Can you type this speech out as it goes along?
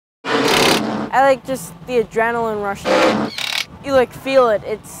I like just the adrenaline rush. You like feel it.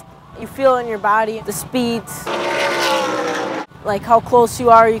 You feel it in your body. The speeds, like how close you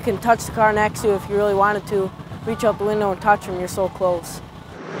are. You can touch the car next to you if you really wanted to. Reach out the window and touch them. You're so close.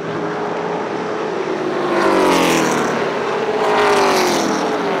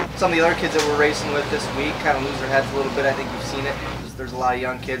 Some of the other kids that we're racing with this week kind of lose their heads a little bit. I think you've seen it. There's a lot of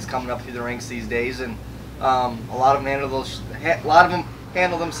young kids coming up through the ranks these days, and a lot of them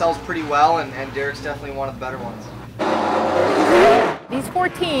handle themselves pretty well. And Derek's definitely one of the better ones. He's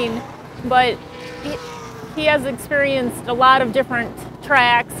 14, but he has experienced a lot of different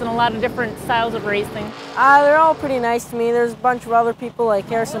tracks and a lot of different styles of racing. They're all pretty nice to me. There's a bunch of other people like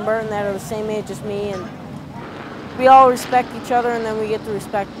Harrison Burton that are the same age as me, and we all respect each other, and then we get to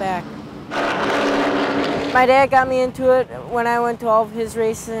respect back. My dad got me into it when I went to all of his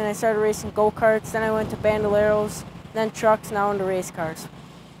races, and I started racing go-karts. Then I went to bandoleros, then trucks, now into race cars.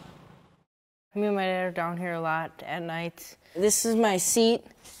 Me and my dad are down here a lot at night. This is my seat.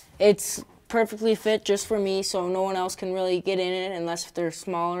 It's perfectly fit just for me, so no one else can really get in it unless if they're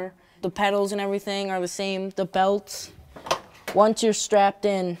smaller. The pedals and everything are the same. The belts, once you're strapped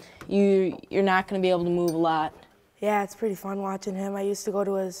in, you're not going to be able to move a lot. Yeah, it's pretty fun watching him. I used to go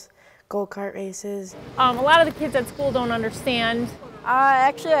to his go-kart races. A lot of the kids at school don't understand.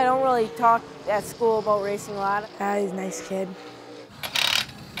 Actually, I don't really talk at school about racing a lot. He's a nice kid.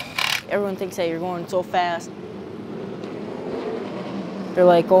 Everyone thinks that you're going so fast. They're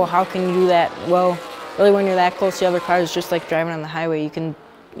like, oh, how can you do that? Well, really when you're that close to other cars, it's just like driving on the highway.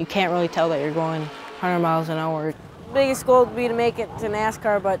 You can't really tell that you're going 100 miles an hour. The biggest goal would be to make it to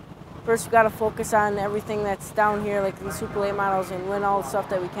NASCAR, but first we've got to focus on everything that's down here, like the Super Late models, and win all the stuff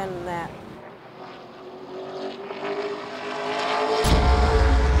that we can in that.